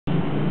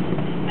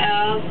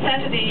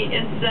Saturday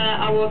is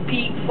our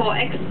peak for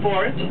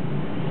export,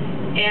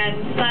 and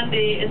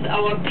Sunday is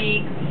our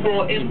peak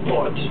for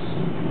import.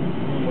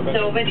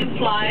 So when you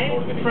fly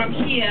from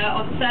here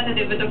on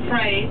Saturday with a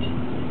freight,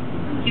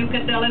 you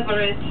can deliver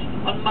it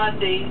on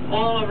Monday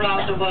all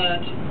around the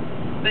world.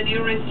 When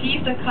you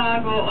receive the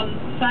cargo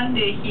on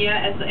Sunday here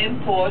as an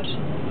import,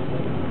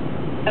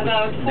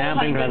 about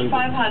 400,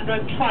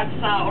 500 trucks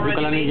are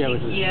already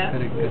waiting here,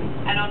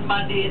 and on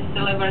Monday it's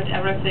delivered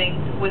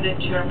everything within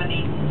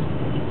Germany.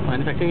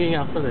 Manufacturing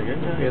after that,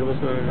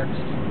 Airbus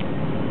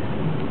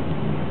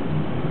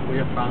we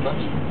have Frankfurt.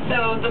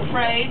 So the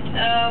freight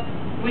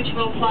which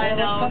will fly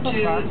now to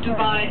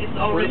Dubai is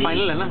already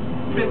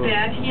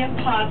prepared here,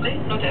 partly,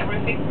 not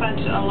everything, but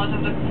a lot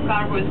of the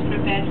cargo is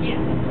prepared here.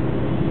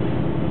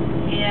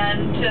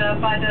 And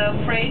by the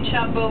freight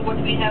jumbo,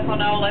 what we have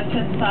on our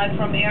left-hand side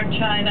from Air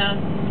China,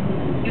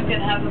 you can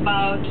have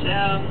about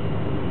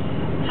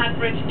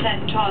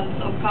 110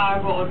 tons of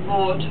cargo on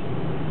board.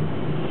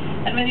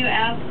 And when you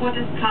ask what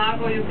is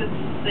cargo, you can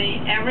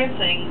see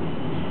everything.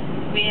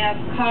 We have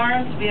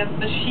cars, we have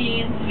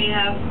machines, we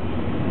have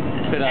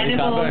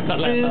animals,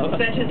 fruits,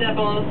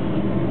 vegetables,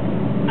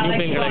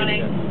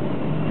 electronics.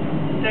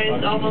 There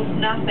is almost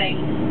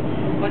nothing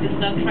what is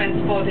not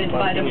transported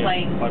by the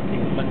plane.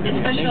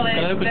 Especially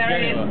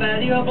very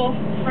valuable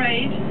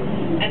freight,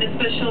 and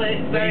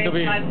especially very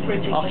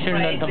time-critical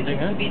freight which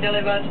is to be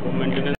delivered.